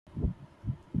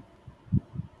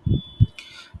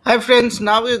Hi friends,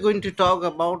 now we're going to talk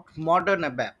about modern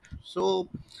ABAP. So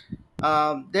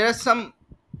there are some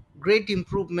great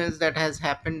improvements that has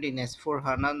happened in S4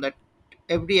 HANA that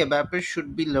every ABAPer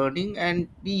should be learning and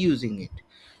be using it.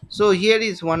 So here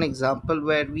is one example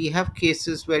where we have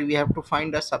cases where we have to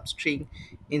find a substring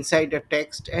inside a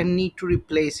text and need to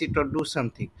replace it or do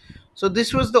something. So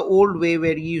this was the old way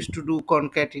where you used to do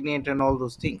concatenate and all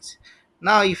those things.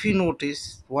 Now if you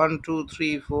notice 1, 2,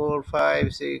 3, 4,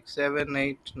 5, 6, 7,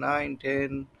 8, 9,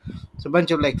 10, it's a bunch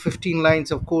of like 15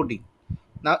 lines of coding.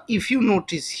 Now if you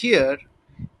notice here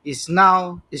is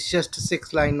now it's just a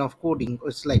six line of coding.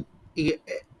 It's like eh,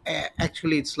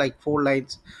 actually it's like four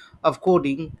lines of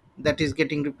coding that is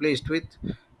getting replaced with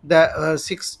the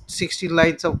 16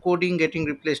 lines of coding getting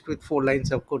replaced with four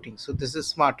lines of coding. So this is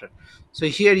smarter. So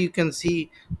here you can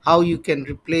see how you can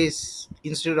replace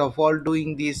instead of all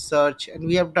doing this search, and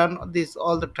we have done this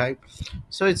all the time.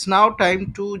 So it's now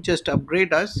time to just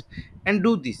upgrade us and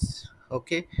do this,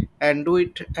 okay, and do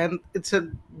it. And it's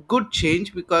a good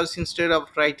change because instead of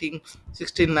writing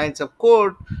 16 lines of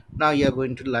code, now you are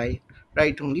going to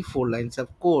write only 4 lines of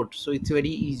code. So it's very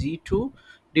easy to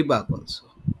debug also.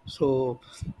 So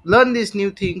learn these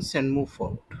new things and move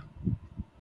forward.